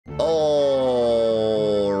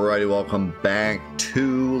Alrighty, welcome back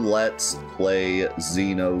to Let's Play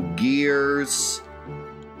Xenogears.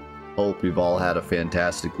 Hope you've all had a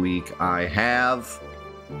fantastic week. I have,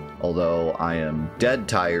 although I am dead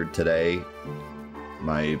tired today.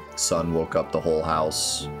 My son woke up the whole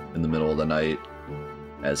house in the middle of the night,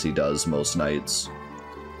 as he does most nights,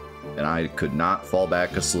 and I could not fall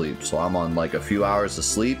back asleep, so I'm on like a few hours of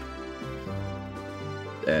sleep.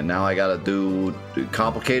 And now I gotta do a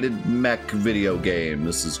complicated mech video game.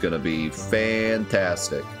 This is gonna be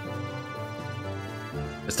fantastic.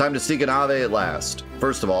 It's time to seek an Ave at last.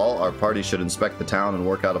 First of all, our party should inspect the town and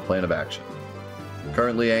work out a plan of action.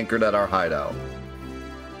 Currently anchored at our hideout.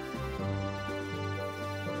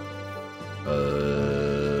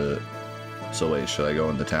 So wait, should I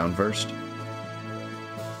go into town first?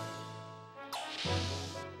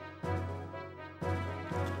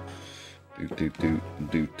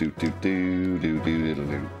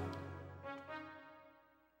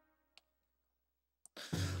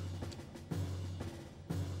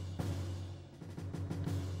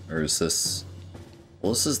 Or is this...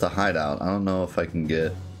 Well, this is the hideout. I don't know if I can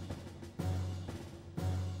get...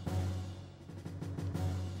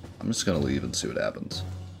 I'm just gonna leave and see what happens.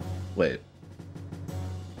 Wait.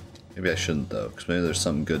 Maybe I shouldn't, though, because maybe there's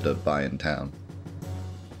something good to buy in town.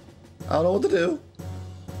 I don't know what to do.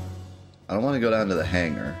 I don't want to go down to the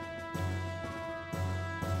hangar.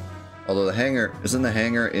 Although the hangar... Isn't the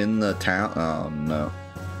hangar in the town? Oh, no.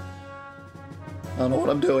 I don't know what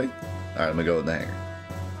I'm doing. Alright, I'm gonna go in the hangar.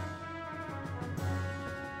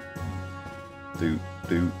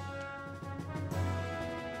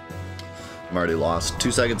 I'm already lost.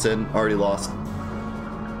 2 seconds in, already lost.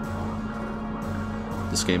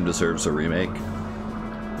 This game deserves a remake.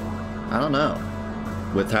 I don't know.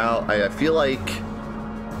 With how... I feel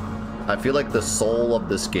like the soul of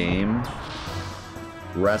this game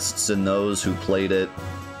rests in those who played it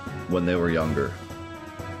when they were younger.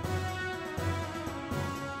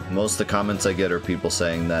 Most of the comments I get are people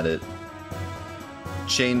saying that it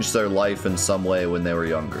changed their life in some way when they were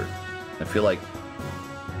younger. I feel like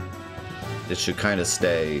it should kind of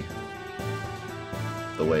stay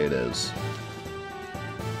the way it is.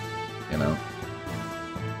 You know?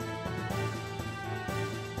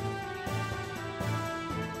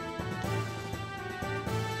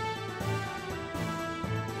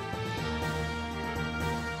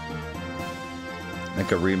 I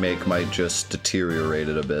think a remake might just deteriorate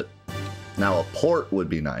it a bit. Now a port would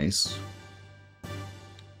be nice.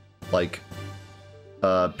 Like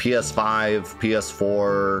PS5,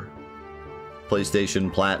 PS4,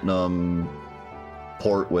 PlayStation Platinum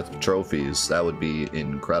port with trophies. That would be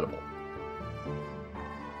incredible.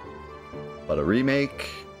 But a remake?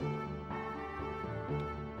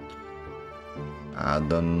 I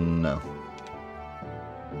don't know.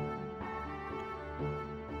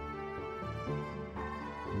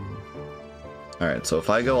 Alright, so if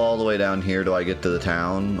I go all the way down here, do I get to the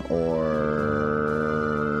town, or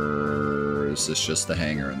is this just the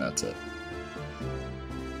hangar and that's it?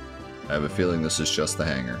 I have a feeling this is just the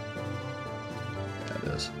hangar. Yeah, it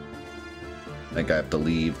is. I think I have to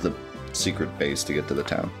leave the secret base to get to the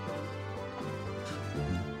town.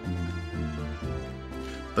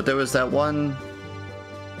 But there was that one...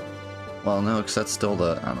 Well, no, because that's still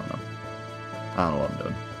the... I don't know. I don't know what I'm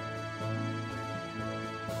doing.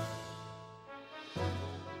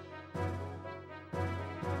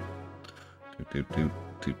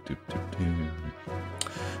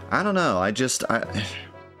 I don't know.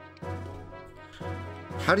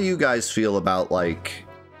 How do you guys feel about, like...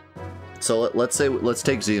 So let's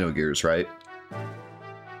take Xenogears, right?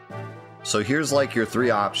 So here's like your 3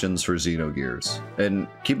 options for Xenogears. And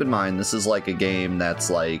keep in mind, this is like a game that's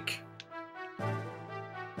like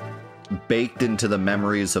baked into the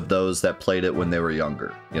memories of those that played it when they were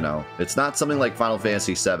younger, you know? It's not something like Final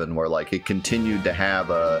Fantasy VII where like it continued to have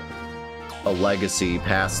a legacy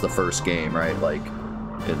past the first game, right? Like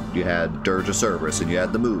you had Dirge of Cerberus, and you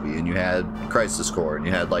had the movie, and you had Crisis Core, and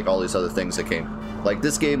you had like all these other things that came. Like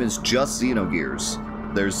this game is just Xenogears.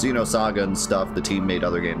 There's Xenosaga and stuff. The team made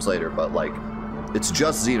other games later, but like it's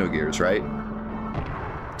just Xenogears, right?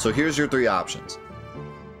 So here's your 3 options.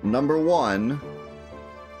 Number 1,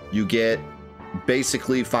 you get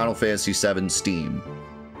basically Final Fantasy VII Steam,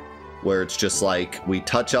 where it's just like we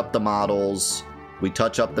touch up the models, we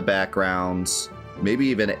touch up the backgrounds, maybe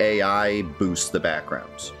even AI boosts the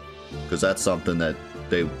backgrounds, because that's something that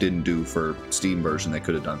they didn't do for Steam version they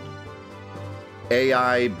could have done.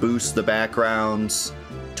 AI boosts the backgrounds,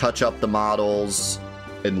 touch up the models,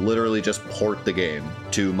 and literally just port the game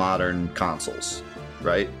to modern consoles,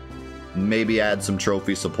 right? Maybe add some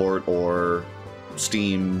trophy support or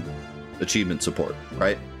Steam achievement support,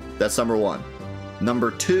 right? That's number one.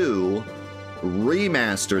 Number two,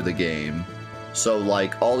 remaster the game. So,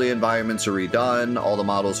 like, all the environments are redone, all the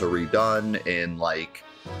models are redone in, like,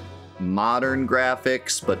 modern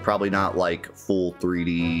graphics, but probably not, like, full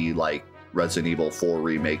 3D, like, Resident Evil 4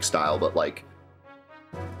 remake style, but, like,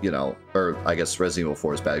 you know, or I guess Resident Evil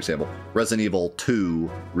 4 is a bad example. Resident Evil 2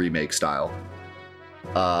 remake style.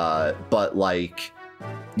 But, like,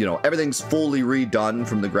 you know, everything's fully redone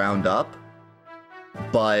from the ground up,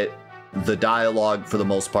 but the dialogue, for the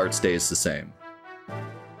most part, stays the same.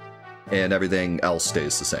 And everything else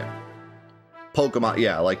stays the same. Pokemon,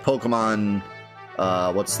 yeah, like Pokemon,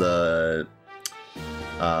 what's the,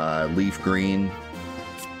 Leaf Green?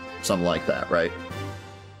 Something like that, right?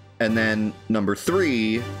 And then number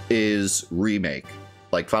three is remake.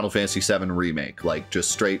 Like Final Fantasy VII Remake. Like,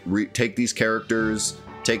 just straight, take these characters,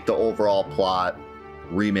 take the overall plot,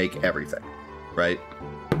 remake everything, right?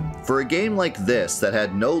 For a game like this that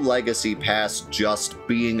had no legacy past just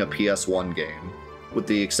being a PS1 game, with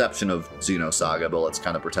the exception of Xenosaga, but let's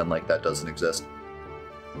kind of pretend like that doesn't exist.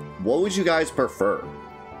 What would you guys prefer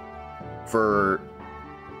for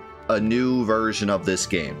a new version of this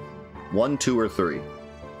game? 1, 2, or 3?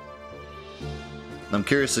 I'm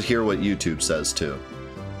curious to hear what YouTube says too.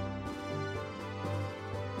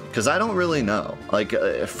 Because I don't really know. Like,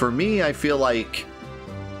 for me, I feel like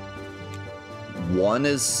 1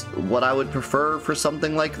 is what I would prefer for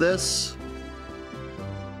something like this.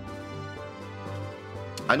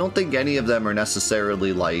 I don't think any of them are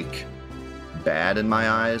necessarily, like, bad in my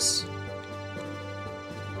eyes.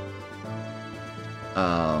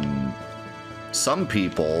 Some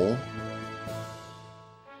people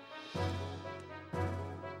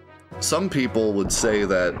would say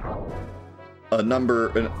that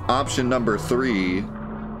an option number 3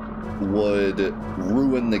 would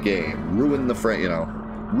ruin the game, ruin the frame, you know,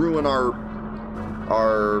 ruin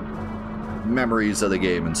our memories of the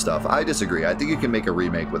game and stuff. I disagree. I think you can make a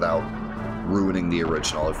remake without ruining the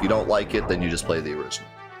original. If you don't like it, then you just play the original.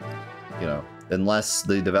 You know, unless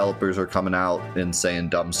the developers are coming out and saying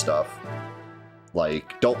dumb stuff.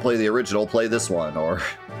 Like, don't play the original, play this one, or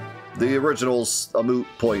the original's a moot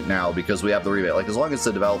point now because we have the remake. Like, as long as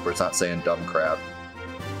the developer's not saying dumb crap.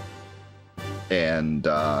 And,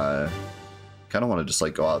 kind of want to just,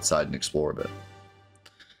 like, go outside and explore a bit.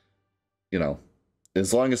 You know,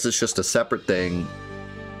 as long as it's just a separate thing,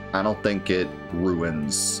 I don't think it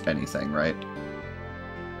ruins anything, right?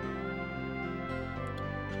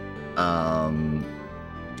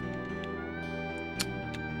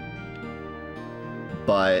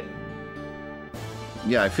 But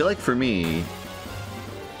yeah, I feel like for me,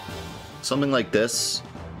 something like this,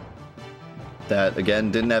 that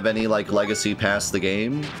again didn't have any like legacy past the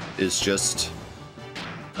game, is just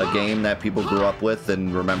a game that people grew up with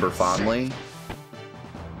and remember fondly.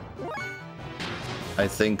 I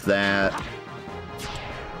think that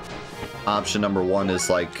option number 1 is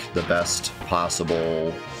like the best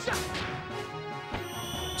possible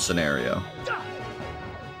scenario.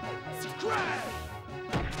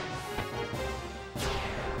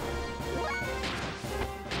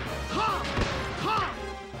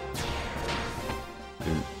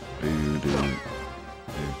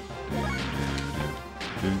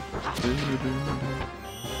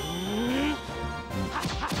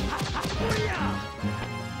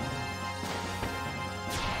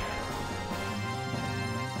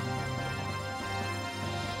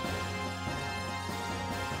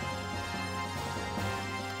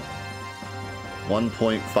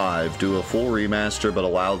 .5, do a full remaster but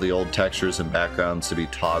allow the old textures and backgrounds to be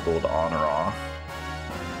toggled on or off.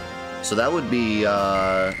 So that would be,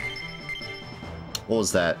 what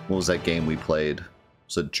was that? What was that game we played?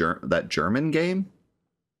 Was it that German game?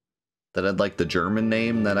 That had like the German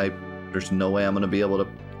name that there's no way I'm going to be able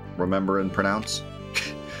to remember and pronounce.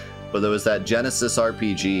 But there was that Genesis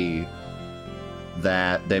RPG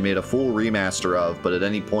that they made a full remaster of, but at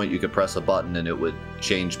any point you could press a button and it would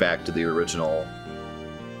change back to the original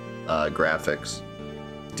graphics.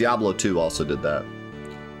 Diablo 2 also did that,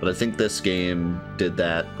 but I think this game did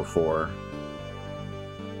that before.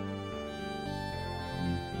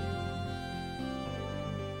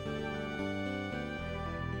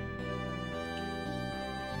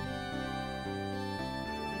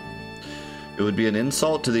 It would be an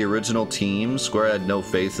insult to the original team. Square had no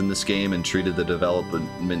faith in this game and treated the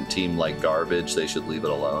development team like garbage. They should leave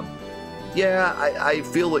it alone. Yeah, I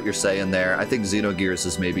feel what you're saying there. I think Xenogears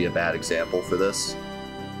is maybe a bad example for this,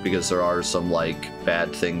 because there are some, like,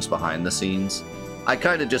 bad things behind the scenes. I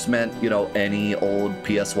kind of just meant, you know, any old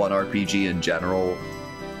PS1 RPG in general,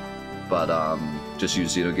 but just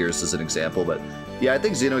use Xenogears as an example. But Yeah, I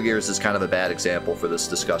think Xenogears is kind of a bad example for this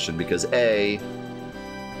discussion because A,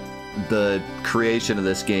 the creation of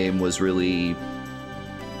this game was really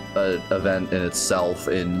an event in itself,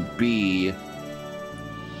 and B,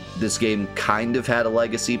 this game kind of had a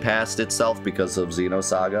legacy past itself because of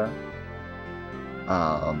Xenosaga.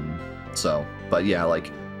 But yeah,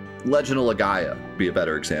 like, Legend of Legaia would be a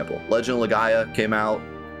better example. Legend of Legaia came out,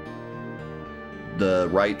 the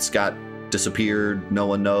rights got disappeared, no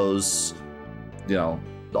one knows, you know,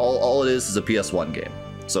 all it is a PS1 game.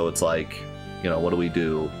 So it's like, you know, what do we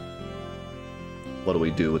do? What do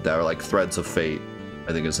we do with that? Or like Threads of Fate,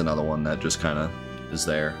 I think is another one that just kind of is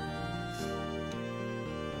there.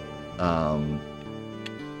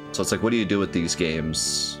 So it's like, what do you do with these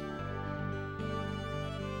games?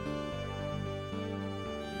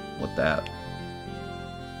 With that.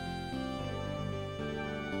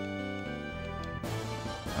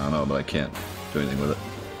 I don't know, but I can't do anything with it.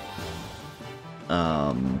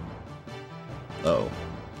 Oh.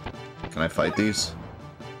 Can I fight these?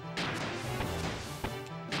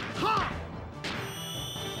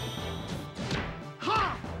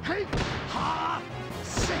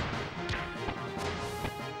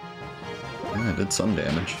 Yeah, I did some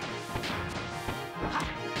damage.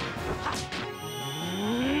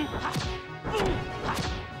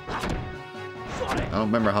 I don't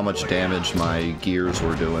remember how much damage my gears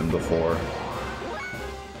were doing before.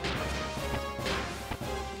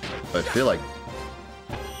 But I feel like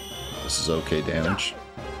this is okay damage.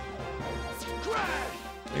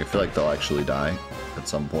 I feel like they'll actually die at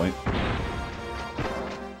some point.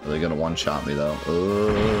 Are they gonna one-shot me though?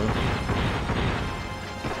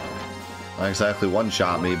 Not exactly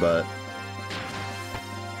one-shot me, but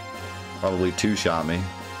probably two-shot me.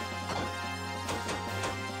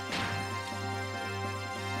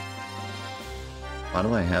 Why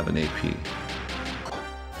do I have an AP?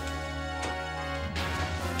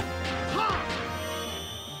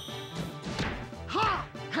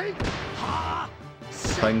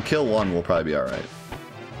 If I can kill one, we'll probably be alright.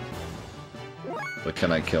 But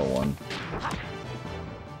can I kill one?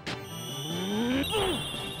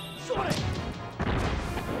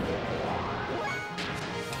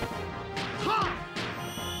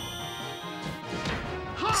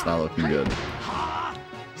 It's not looking good.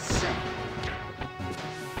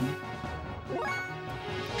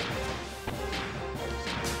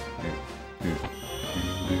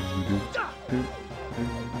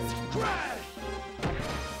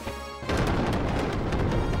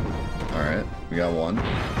 Alright, we got one.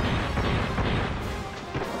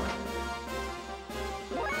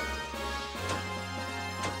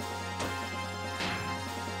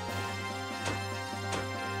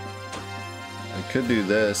 I could do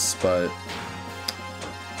this, but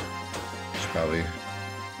should probably...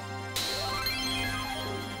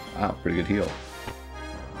 Wow, pretty good heal.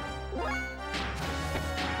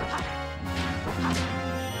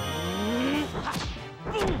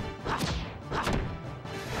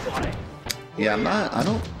 Yeah, I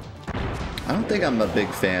don't think I'm a big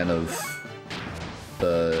fan of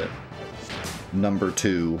the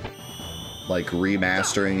 #2, like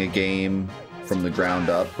remastering a game from the ground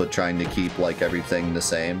up, but trying to keep like everything the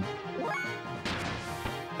same.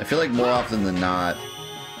 I feel like more often than not,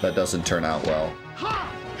 that doesn't turn out well.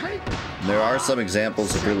 There are some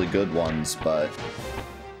examples of really good ones, but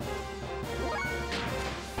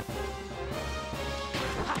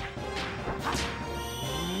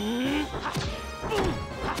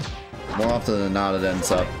more often than not, it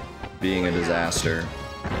ends up being a disaster.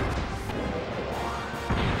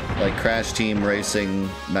 Like Crash Team Racing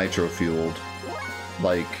Nitro Fueled.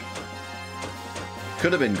 Like,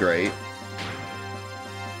 could have been great,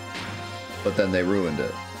 but then they ruined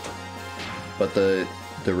it. But the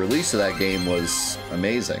release of that game was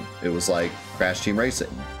amazing. It was like Crash Team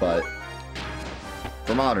Racing, but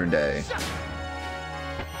for modern day.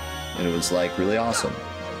 And it was like really awesome.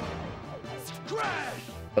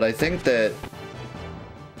 But I think that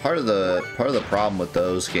part of the problem with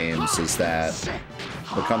those games is that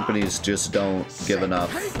the companies just don't give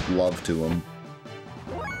enough love to them.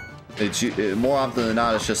 More often than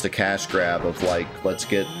not, it's just a cash grab of like, let's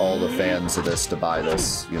get all the fans of this to buy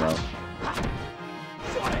this, you know?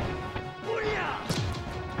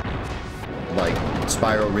 Like,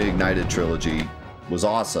 Spyro Reignited Trilogy was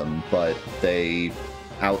awesome, but they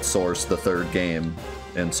outsourced the third game.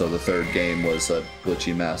 And so the third game was a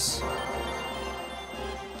glitchy mess.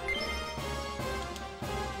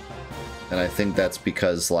 And I think that's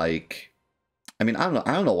because, like, I mean, I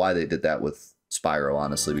don't know why they did that with Spyro,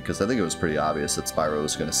 honestly, because I think it was pretty obvious that Spyro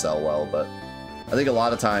was going to sell well, but I think a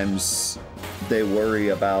lot of times they worry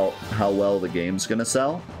about how well the game's going to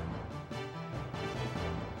sell.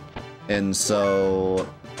 And so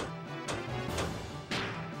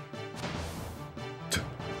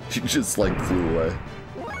he just like flew away.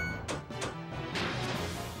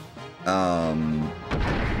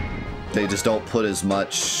 They just don't put as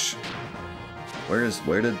much. Where did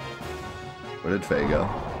Faye go?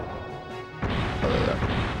 Oh,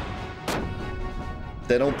 there.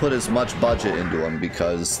 They don't put as much budget into them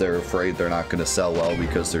because they're afraid they're not going to sell well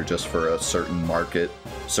because they're just for a certain market,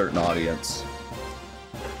 certain audience.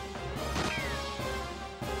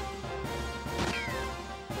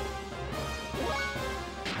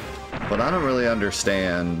 But I don't really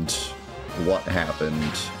understand what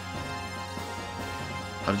happened.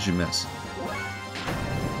 How did you miss?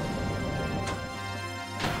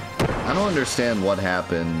 I don't understand what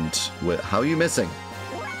happened with... How are you missing?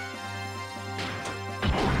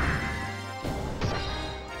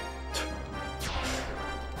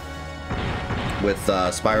 With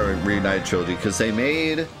Spyro Reunited Trilogy, because they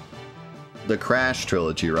made the Crash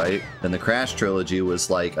Trilogy, right? And the Crash Trilogy was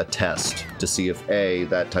like a test to see if A,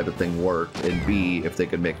 that type of thing worked, and B, if they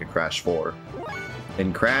could make a Crash 4.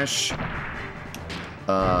 And Crash...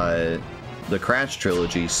 the Crash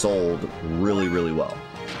Trilogy sold really, really well.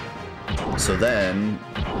 So then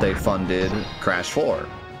they funded Crash 4,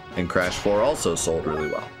 and Crash 4 also sold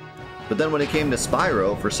really well. But then when it came to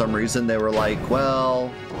Spyro, for some reason they were like,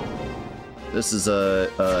 well, this is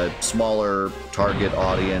a smaller target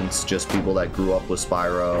audience, just people that grew up with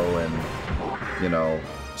Spyro, and, you know,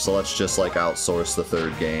 so let's just like outsource the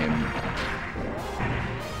third game.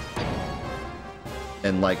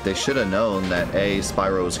 And like they should have known that A,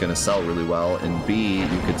 Spyro was going to sell really well, and B,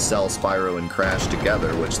 you could sell Spyro and Crash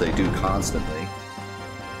together, which they do constantly.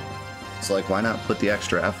 So like, why not put the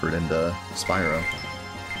extra effort into Spyro?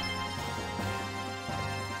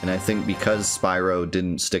 And I think because Spyro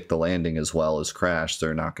didn't stick the landing as well as Crash,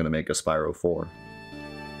 they're not going to make a Spyro 4.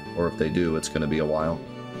 Or if they do, it's going to be a while.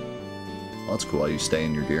 Well, that's cool how you stay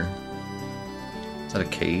in your gear. Is that a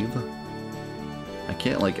cave? I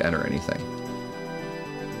can't like enter anything.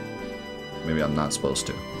 Maybe I'm not supposed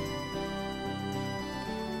to.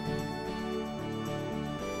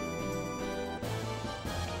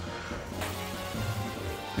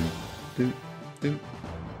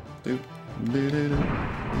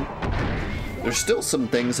 There's still some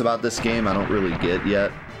things about this game I don't really get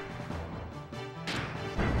yet.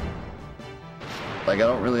 Like, I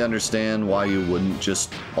don't really understand why you wouldn't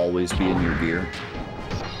just always be in your gear.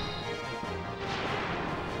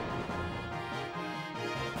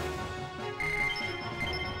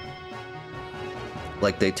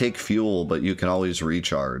 Like, they take fuel, but you can always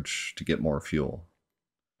recharge to get more fuel.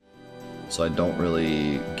 So I don't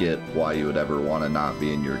really get why you would ever want to not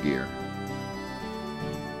be in your gear.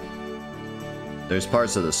 There's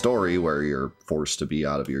parts of the story where you're forced to be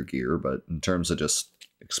out of your gear, but in terms of just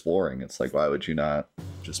exploring, it's like, why would you not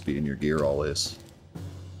just be in your gear always?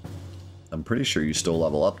 I'm pretty sure you still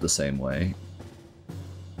level up the same way.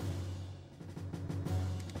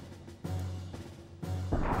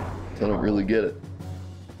 I don't really get it.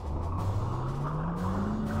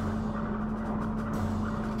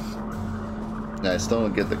 I still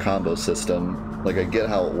don't get the combo system. Like, I get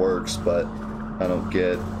how it works, but I don't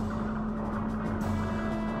get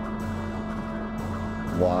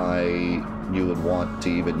why you would want to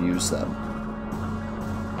even use them.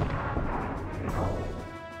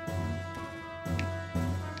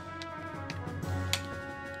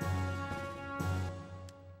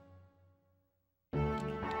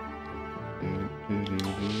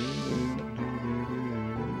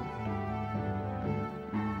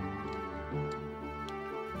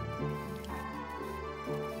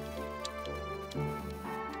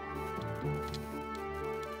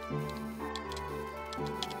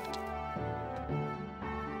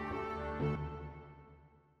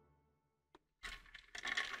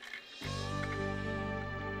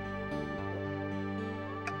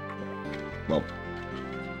 Well,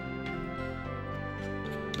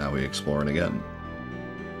 now we exploring again.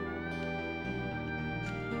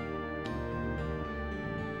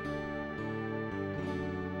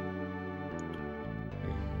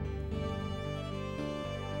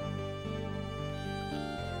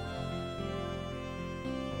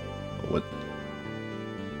 What?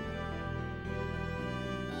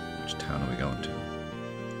 Which town are we going to?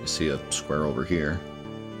 I see a square over here.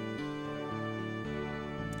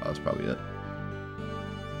 Oh, that's probably it.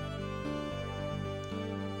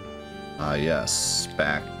 Yes,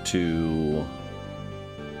 back to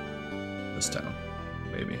this town,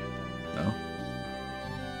 maybe. No?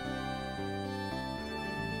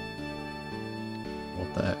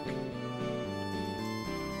 What the heck?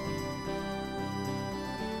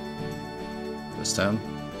 This town?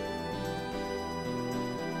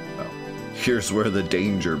 Here's where the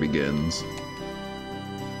danger begins.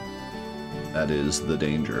 That is the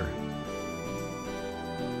danger.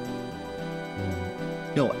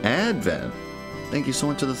 Yo, Advent! Thank you so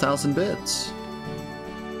much for the 1,000 bits.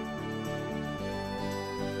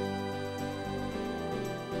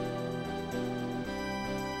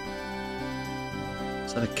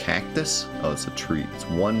 Is that a cactus? Oh, it's a tree. It's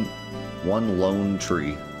one lone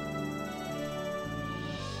tree.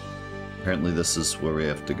 Apparently this is where we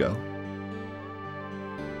have to go.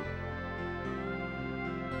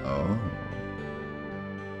 Oh.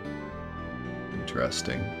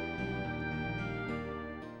 Interesting.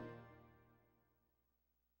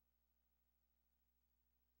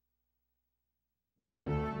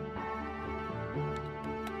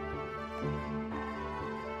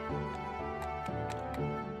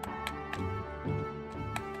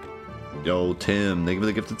 Yo, Tim, thank you for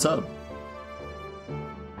the gifted sub.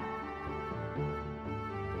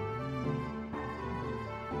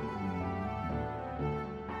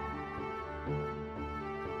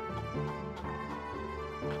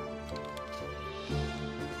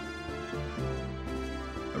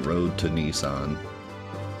 The road to Nissan.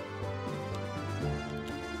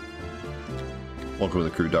 Welcome to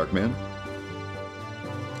the crew, Darkman.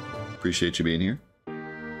 Appreciate you being here.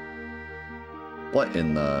 What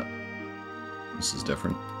in the... This is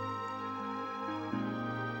different.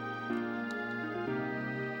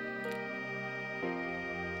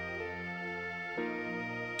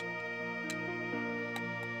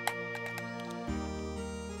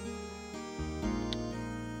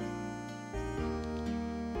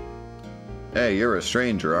 Hey, you're a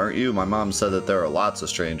stranger, aren't you? My mom said that there are lots of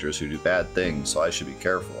strangers who do bad things, so I should be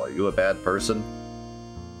careful. Are you a bad person?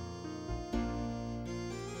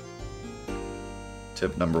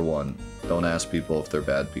 Tip number 1. Don't ask people if they're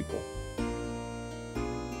bad people.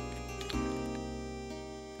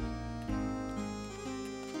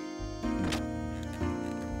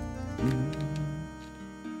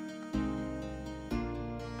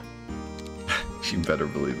 You better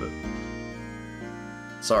believe it.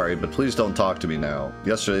 Sorry, but please don't talk to me now.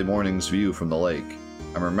 Yesterday morning's view from the lake.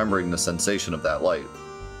 I'm remembering the sensation of that light.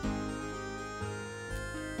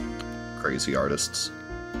 Crazy artists.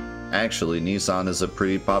 Actually, Nissan is a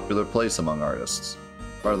pretty popular place among artists.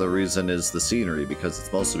 Part of the reason is the scenery, because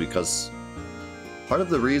it's mostly because... Part of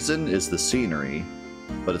the reason is the scenery,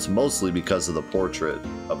 but it's mostly because of the portrait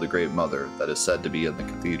of the Great Mother that is said to be in the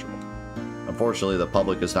cathedral. Unfortunately, the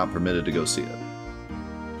public is not permitted to go see it.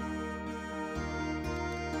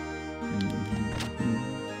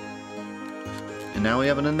 And now we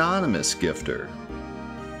have an anonymous gifter.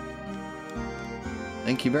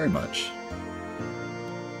 Thank you very much.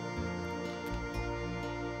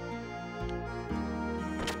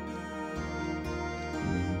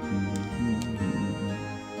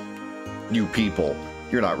 You people,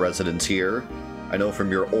 you're not residents here. I know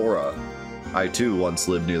from your aura. I too once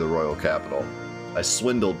lived near the royal capital. I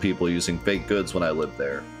swindled people using fake goods when I lived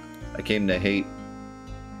there. I came to hate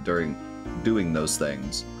during doing those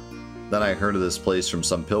things. Then I heard of this place from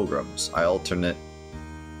some pilgrims. I alternate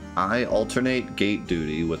gate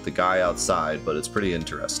duty with the guy outside, but it's pretty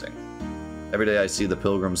interesting. Every day I see the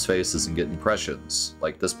pilgrims' faces and get impressions,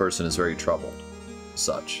 like this person is very troubled.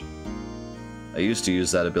 Such. I used to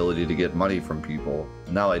use that ability to get money from people.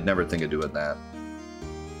 Now I'd never think of doing that.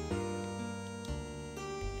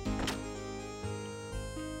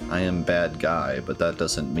 I am bad guy, but that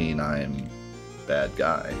doesn't mean I'm bad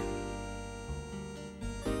guy.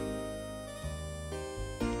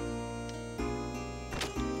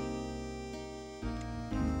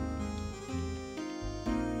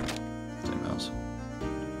 Same house.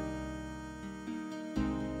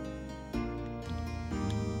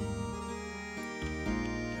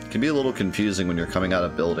 It can be a little confusing when you're coming out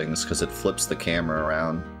of buildings because it flips the camera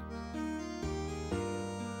around.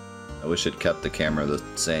 I wish it kept the camera the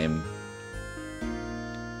same.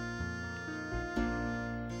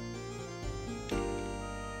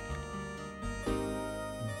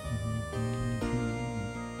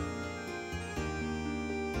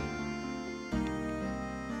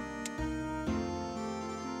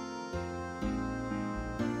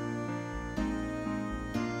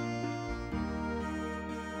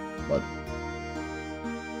 What?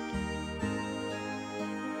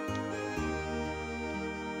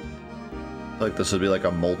 I feel like this would be like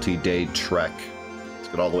a multi-day trek to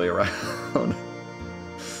get all the way around.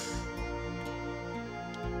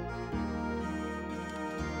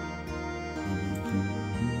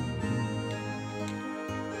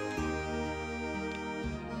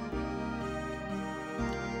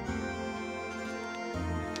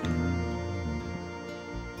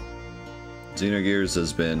 Xenogears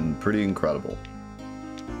has been pretty incredible.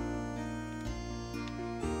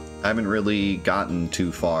 I haven't really gotten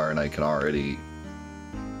too far, and I can already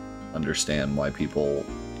understand why people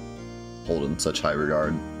hold in such high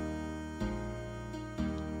regard.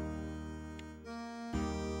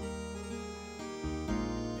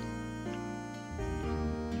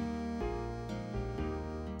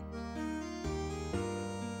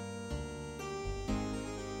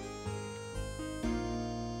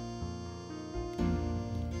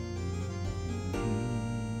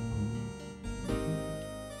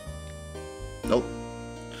 Nope.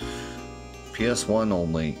 PS1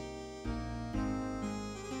 only.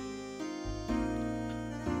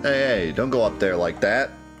 Hey, don't go up there like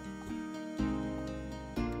that.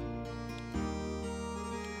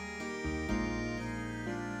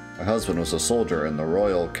 My husband was a soldier in the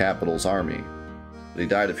Royal Capital's army, but he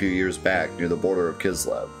died a few years back near the border of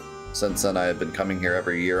Kislev. Since then, I have been coming here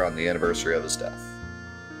every year on the anniversary of his death.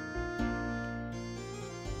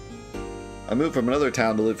 I moved from another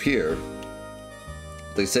town to live here.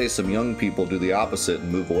 They say some young people do the opposite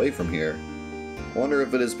and move away from here. I wonder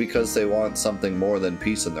if it is because they want something more than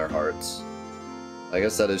peace in their hearts. I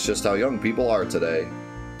guess that is just how young people are today.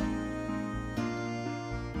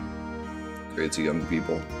 Crazy young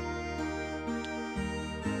people.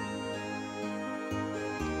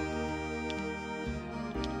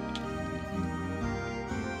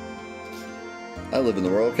 I live in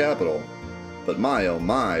the Royal Capital. But my, oh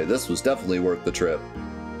my, this was definitely worth the trip.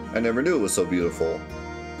 I never knew it was so beautiful.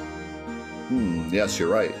 Yes, you're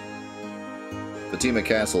right. Fatima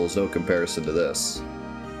Castle is no comparison to this.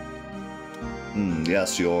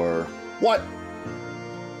 Yes, you're... What?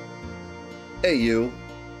 Hey, you.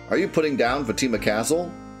 Are you putting down Fatima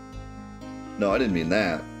Castle? No, I didn't mean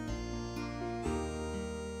that.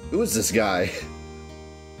 Who is this guy?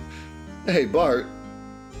 Hey, Bart.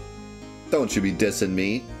 Don't you be dissing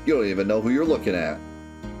me. You don't even know who you're looking at.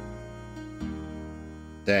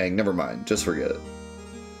 Dang, never mind. Just forget it.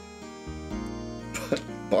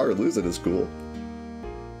 Bart losing is cool.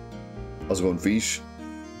 How's it going, fish?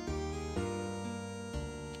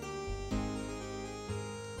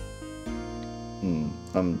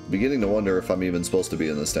 I'm beginning to wonder if I'm even supposed to be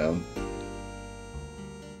in this town.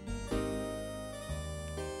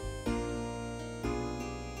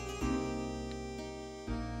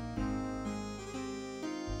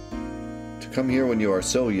 To come here when you are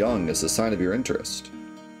so young is a sign of your interest.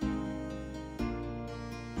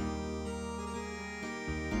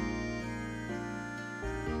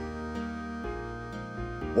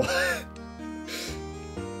 What?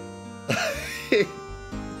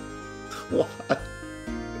 What?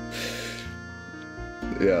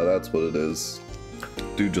 Yeah, that's what it is.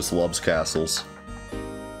 Dude just loves castles.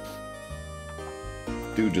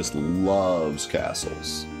 Dude just loves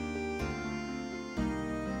castles.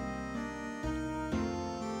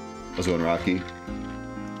 How's it going, Rocky?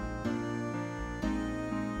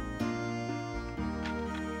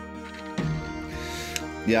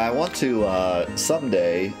 Yeah, I want to,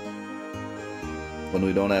 someday, when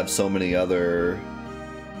we don't have so many other,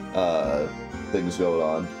 things going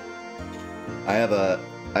on, I have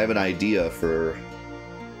an idea for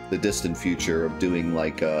the distant future of doing,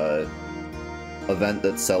 like, a event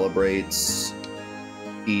that celebrates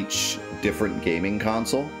each different gaming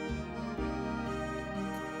console.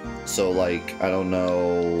 So, like, I don't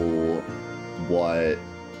know what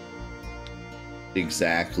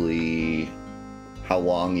exactly... how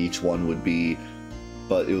long each one would be,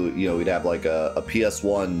 but it, you know, we'd have like a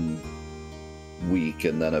PS1 week,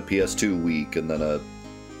 and then a PS2 week, and then a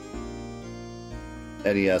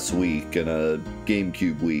NES week, and a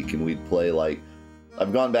GameCube week, and we'd play like...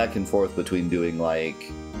 I've gone back and forth between doing like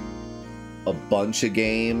a bunch of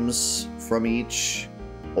games from each,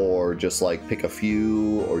 or just like pick a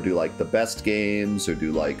few, or do like the best games, or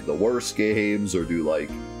do like the worst games, or do like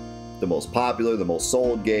the most popular, the most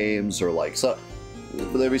sold games, or like so.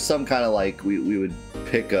 There'd be some kind of like, we would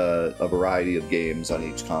pick a variety of games on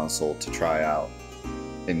each console to try out,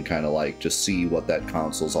 and kind of like just see what that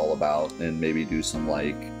console's all about, and maybe do some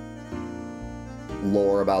like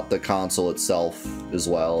lore about the console itself as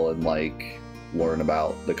well, and like learn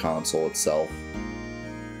about the console itself.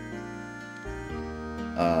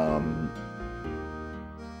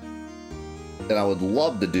 And I would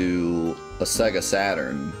love to do a Sega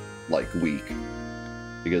Saturn like week,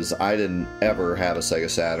 because I didn't ever have a Sega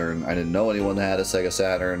Saturn. I didn't know anyone that had a Sega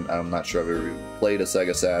Saturn. I'm not sure I've ever played a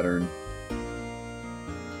Sega Saturn.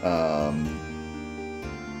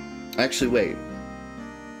 Actually, wait.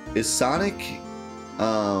 Is Sonic...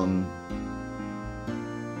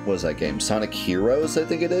 what is that game? Sonic Heroes, I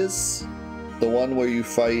think it is? The one where you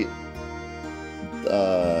fight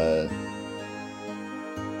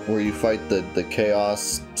where you fight the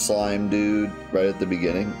chaos slime dude right at the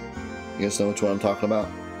beginning. You guys know which one I'm talking about?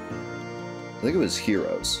 I think it was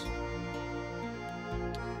Heroes.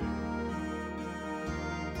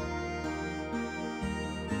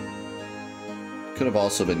 Could have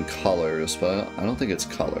also been Colors, but I don't think it's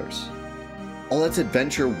Colors. Oh, that's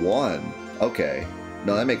Adventure 1. Okay.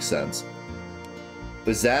 No, that makes sense.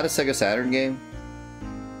 Was that a Sega Saturn game?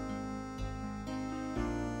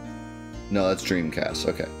 No, that's Dreamcast.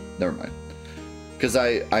 Okay, never mind. Because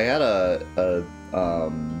I had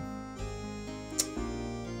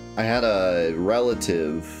a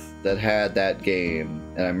relative that had that game,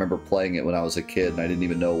 and I remember playing it when I was a kid, and I didn't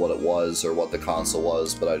even know what it was or what the console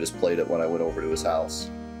was, but I just played it when I went over to his house.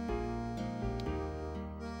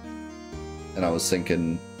 And I was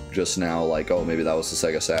thinking just now, like, oh, maybe that was the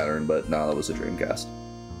Sega Saturn, but no, that was a Dreamcast.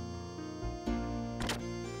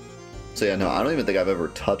 So yeah, no, I don't even think I've ever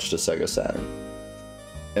touched a Sega Saturn.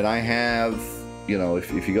 And I have, you know,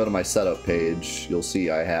 if you go to my setup page, you'll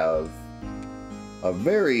see I have a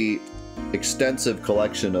very extensive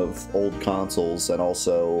collection of old consoles and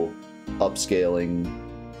also upscaling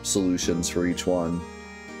solutions for each one.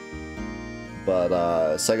 But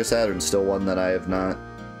Sega Saturn's still one that I have not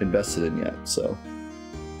invested in yet, so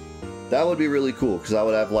that would be really cool, because I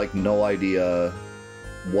would have like no idea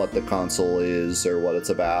what the console is or what it's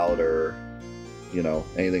about or, you know,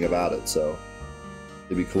 anything about it, so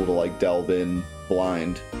it'd be cool to like delve in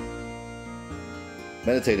blind.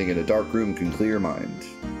 Meditating in a dark room can clear your mind.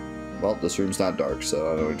 Well, this room's not dark, so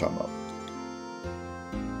I don't know what you're talking about.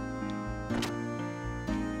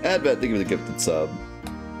 Advent, thank you for the gifted sub.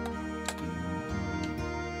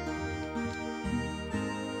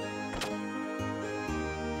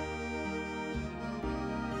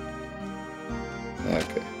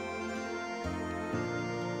 Okay.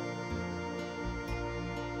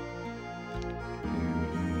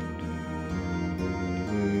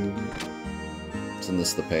 Isn't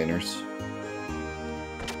this the painters?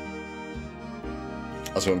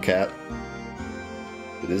 How's it going, cat?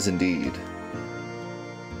 It is indeed.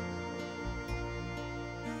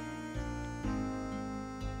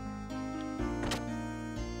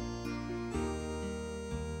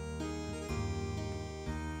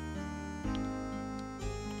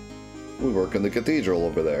 We work in the cathedral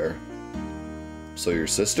over there. So your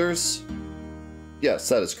sisters? Yes,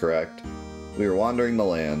 that is correct. We are wandering the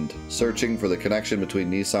land, searching for the connection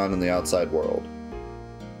between Nissan and the outside world.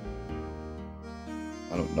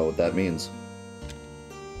 I don't know what that means.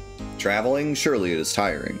 Traveling? Surely it is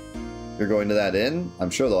tiring. You're going to that inn? I'm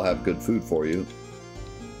sure they'll have good food for you.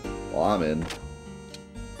 Well, I'm in.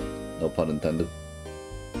 No pun intended.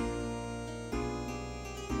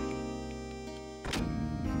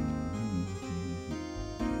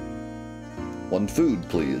 One food,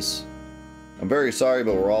 please. I'm very sorry,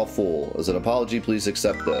 but we're all full. As an apology, please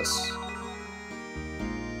accept this.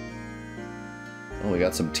 Oh, we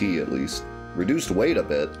got some tea at least. Reduced weight a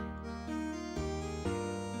bit.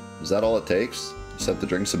 Is that all it takes? Just have to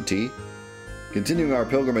drink some tea? Continuing our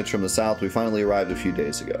pilgrimage from the south, we finally arrived a few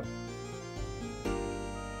days ago.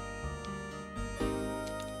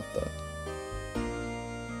 What the?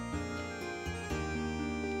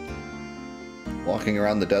 Walking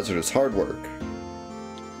around the desert is hard work.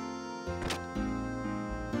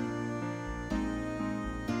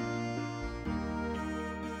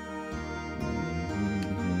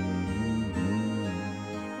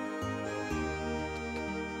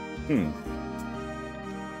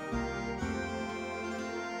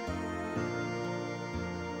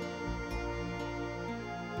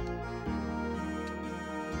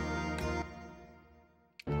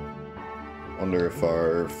 Wonder if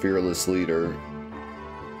our fearless leader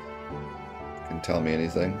can tell me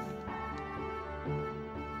anything.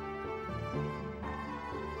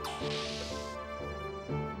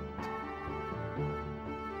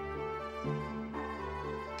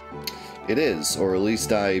 It is, or at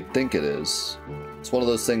least I think it is. It's one of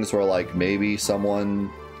those things where, like, maybe someone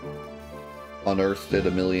unearthed it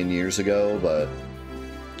a million years ago, but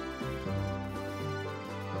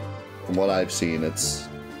from what I've seen, it's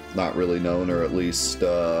not really known, or at least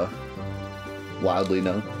wildly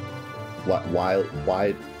known.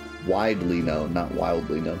 Widely known, not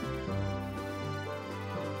wildly known.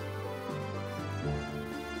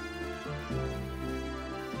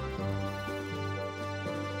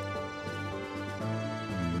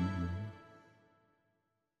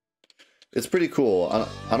 It's pretty cool.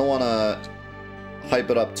 I don't want to hype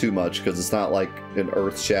it up too much because it's not like an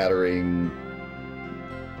earth-shattering,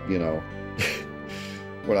 you know,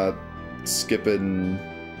 we're not skipping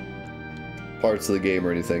parts of the game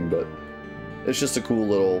or anything, but It's just a cool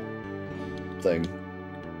little thing.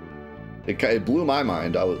 It blew my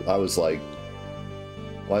mind. I was like,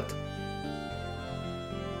 what?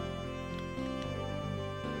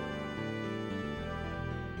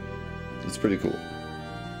 It's pretty cool.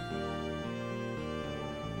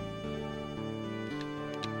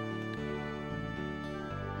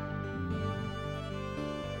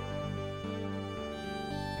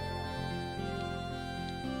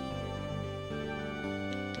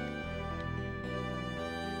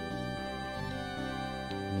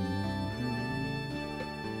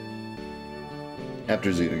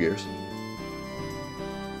 After Xenogears.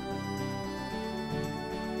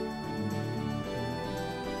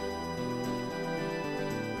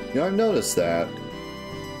 You know, I've noticed that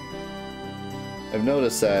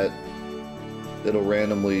it'll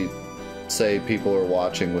randomly say people are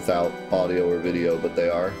watching without audio or video, but they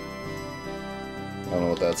are. I don't know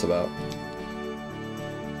what that's about.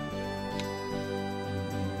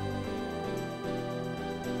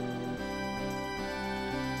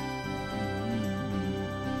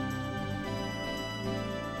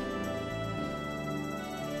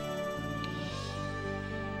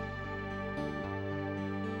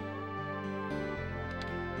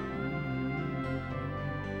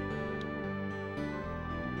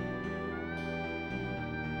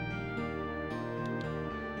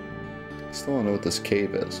 Still don't know what this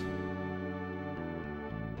cave is.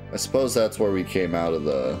 I suppose that's where we came out of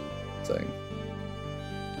the thing.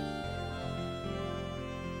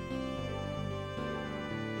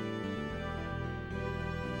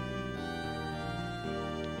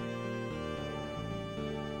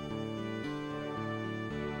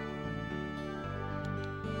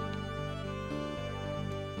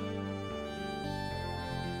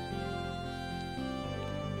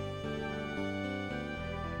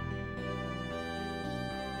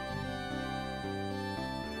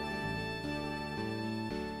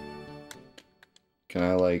 Can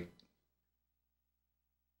I, like...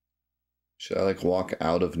 Should I, like, walk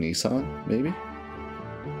out of Nissan, maybe?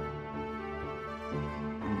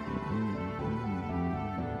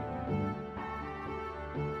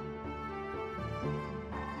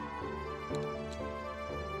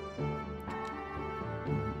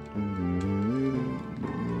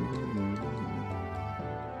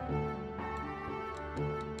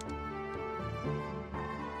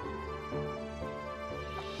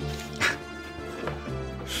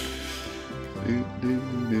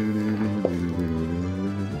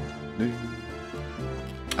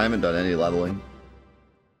 I haven't done any leveling.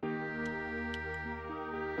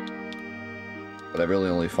 But I've really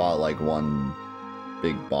only fought like one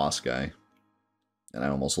big boss guy. And I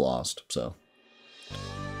almost lost, so.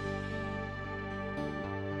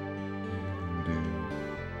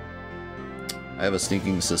 I have a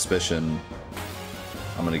sneaking suspicion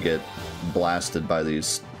I'm gonna get blasted by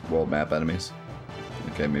these world map enemies.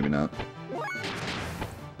 Okay, maybe not.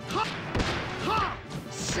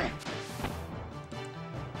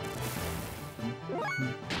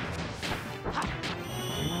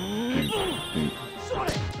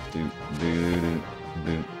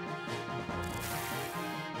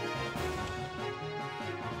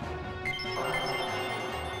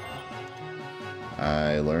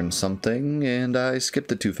 I learned something, and I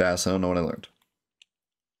skipped it too fast. I don't know what I learned.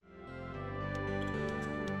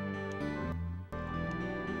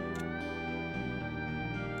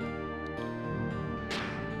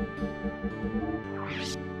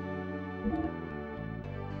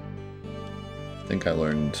 I think I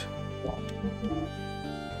learned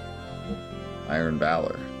Iron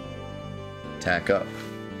Valor. Tack up.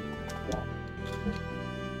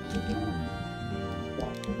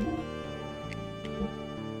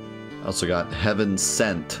 I also got Heaven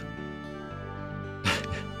Sent.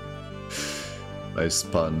 Nice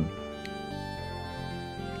pun.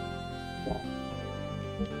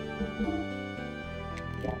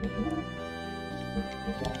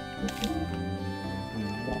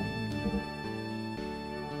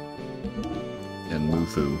 And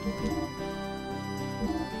Mufu.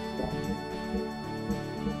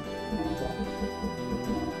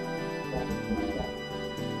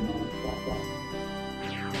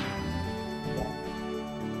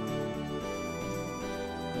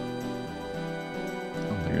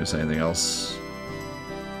 There's anything else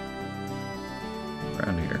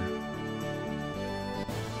around here.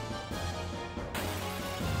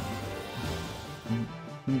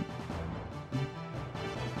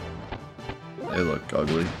 They look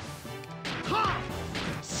ugly.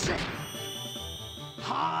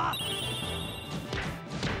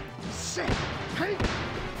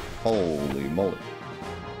 Holy moly.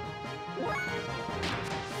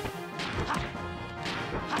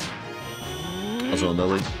 Also,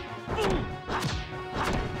 Lily.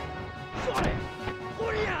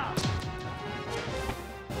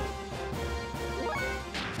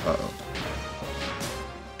 Uh-oh.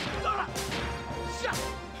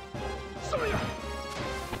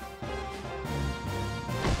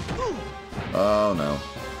 Oh no.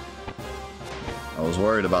 I was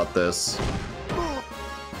worried about this.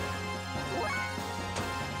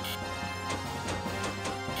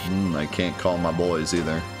 I can't call my boys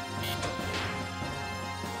either.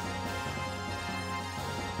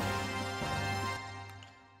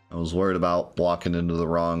 I was worried about walking into the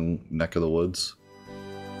wrong neck of the woods.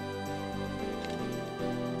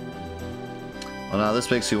 Well, now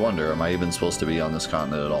this makes you wonder, am I even supposed to be on this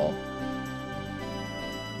continent at all?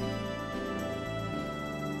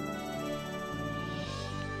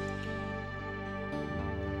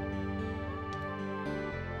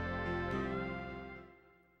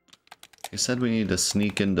 He said we need to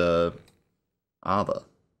sneak into Ava,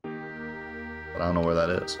 but I don't know where that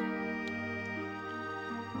is.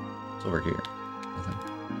 It's over here. Nothing.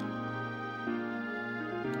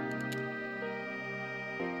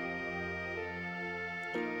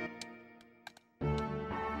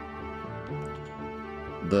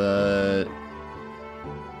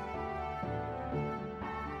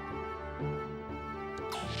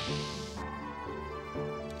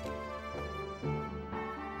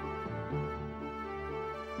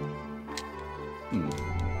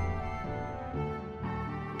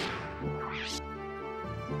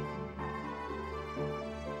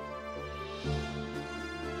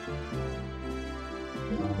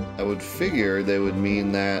 I would figure they would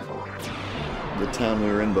mean that the town we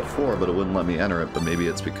were in before, but it wouldn't let me enter it, but maybe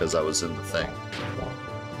it's because I was in the thing.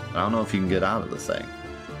 I don't know if you can get out of the thing.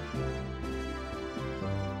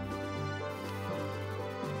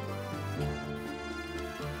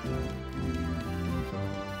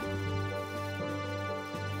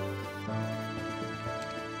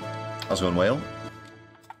 How's it going, Whale?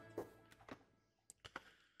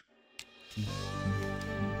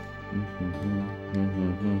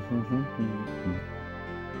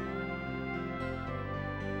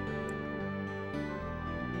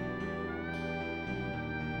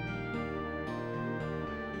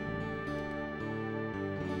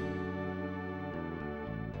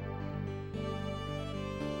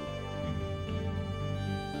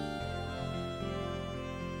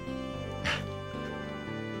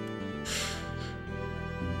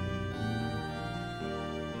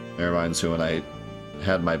 It reminds me when I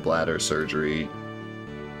had my bladder surgery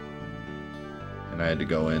and I had to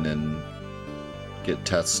go in and get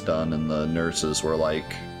tests done, and the nurses were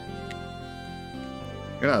like,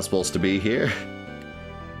 "You're not supposed to be here."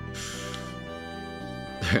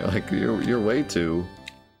 They're like, you're way too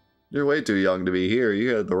young to be here.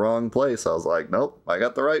 You had the wrong place." I was like, "Nope, I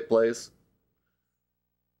got the right place."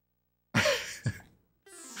 They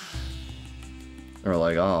were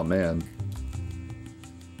like, "Oh man,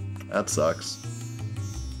 that sucks."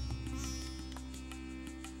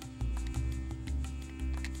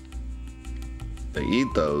 The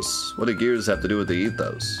ethos? What do gears have to do with the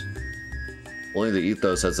ethos? Only the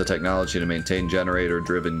ethos has the technology to maintain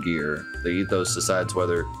generator-driven gear. The ethos decides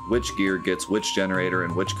which gear gets which generator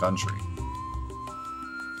in which country.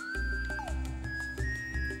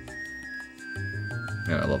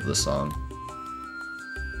 Man, I love this song.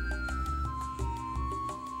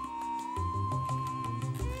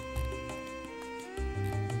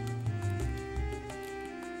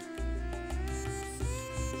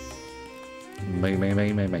 Bang, bang,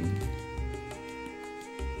 bang, bang, bang.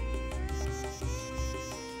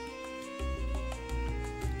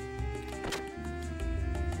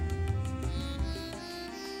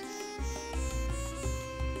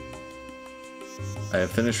 I have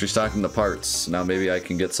finished restocking the parts. Now maybe I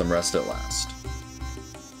can get some rest at last.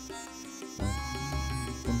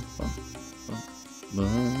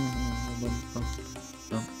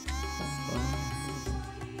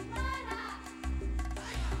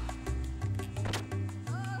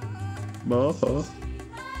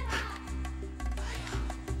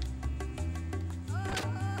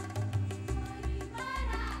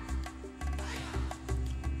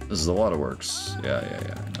 This is the waterworks. Yeah, I know.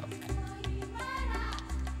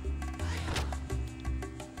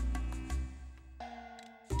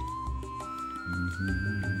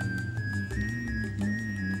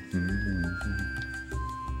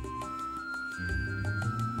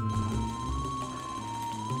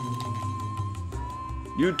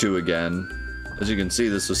 You two again. As you can see,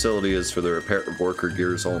 this facility is for the repair of worker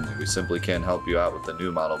gears only. We simply can't help you out with the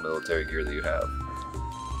new model military gear that you have.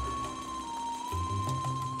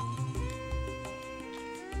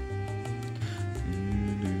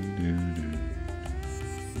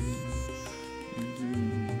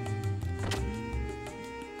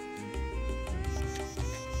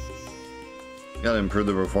 Gotta improve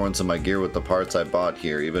the performance of my gear with the parts I bought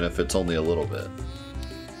here, even if it's only a little bit.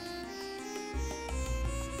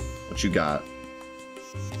 What you got?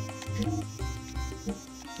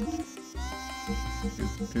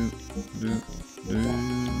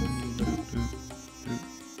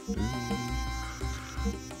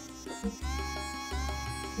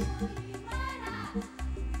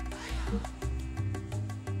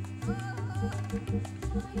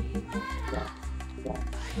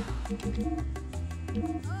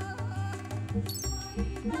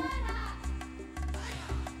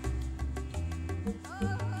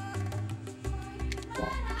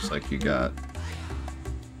 Looks like you got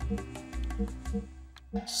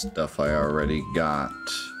stuff I already got.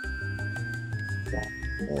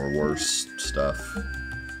 Or worse stuff.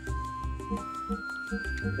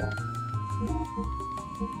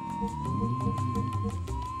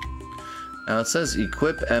 Now it says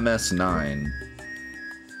equip MS9.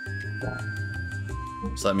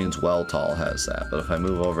 So that means Weltall has that. But if I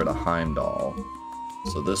move over to Heimdall,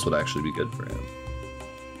 so this would actually be good for him.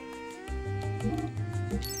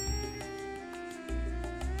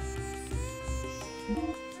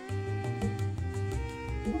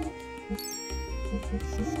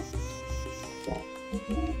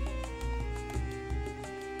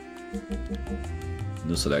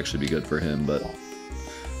 This would actually be good for him, but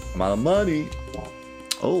I'm out of money.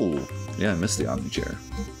 Oh, yeah, I missed the Omni chair.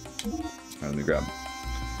 Alright, let me grab.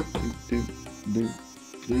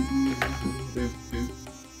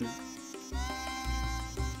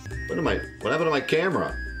 What happened to my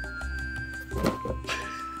camera?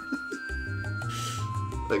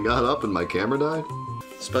 I got up and my camera died.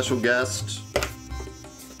 Special guest,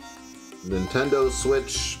 Nintendo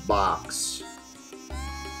Switch box.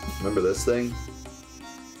 Remember this thing?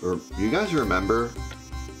 Or you guys remember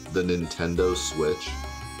the Nintendo Switch?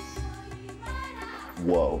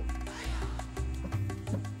 Whoa.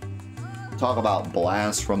 Talk about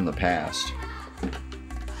blast from the past.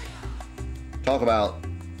 Talk about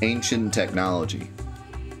ancient technology.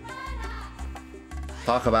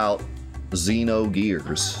 Talk about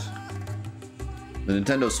Xenogears. The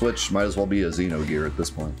Nintendo Switch might as well be a Xenogear at this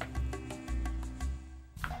point.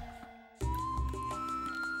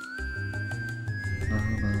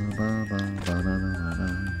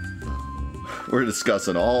 We're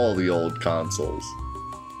discussing all the old consoles.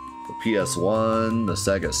 The PS1, the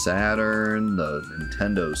Sega Saturn, the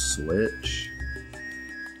Nintendo Switch.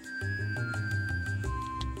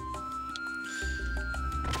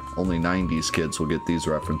 Only 90s kids will get these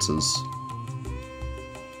references.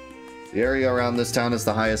 The area around this town is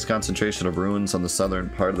the highest concentration of ruins on the southern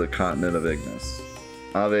part of the continent of Ignis.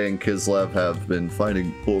 Ave and Kislev have been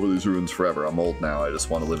fighting over these ruins forever. I'm old now, I just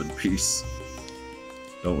want to live in peace.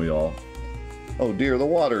 Don't we all? Oh dear, the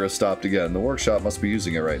water has stopped again. The workshop must be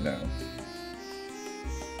using it right now.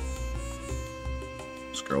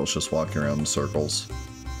 This girl's just walking around in circles.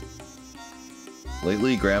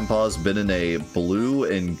 Lately, Grandpa's been in a blue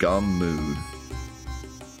and gum mood.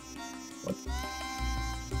 What?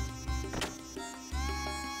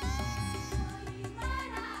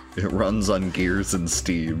 It runs on Gears and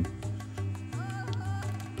Steam.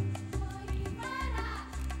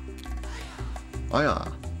 Oh yeah.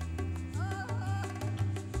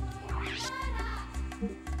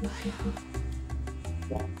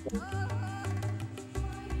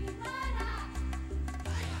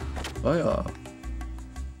 Oh yeah.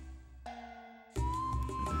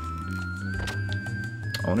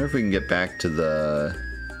 I wonder if we can get back to the...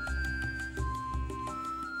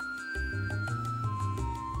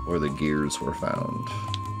 where the gears were found.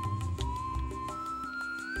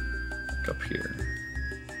 Like up here.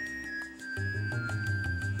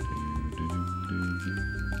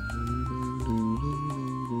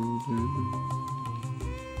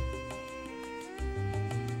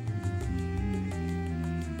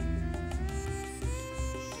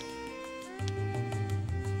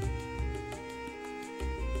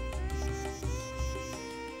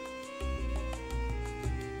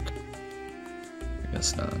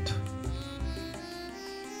 Guess not.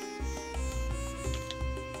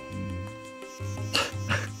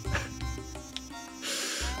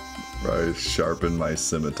 Right, sharpen my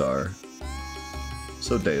scimitar.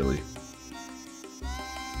 So daily.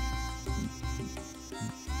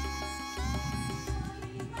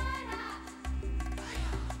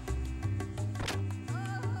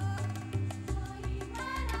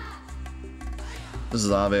 This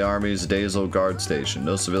is Ave Army's Dazel guard station.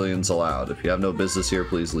 No civilians allowed. If you have no business here,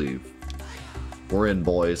 please leave. We're in,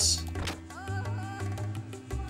 boys.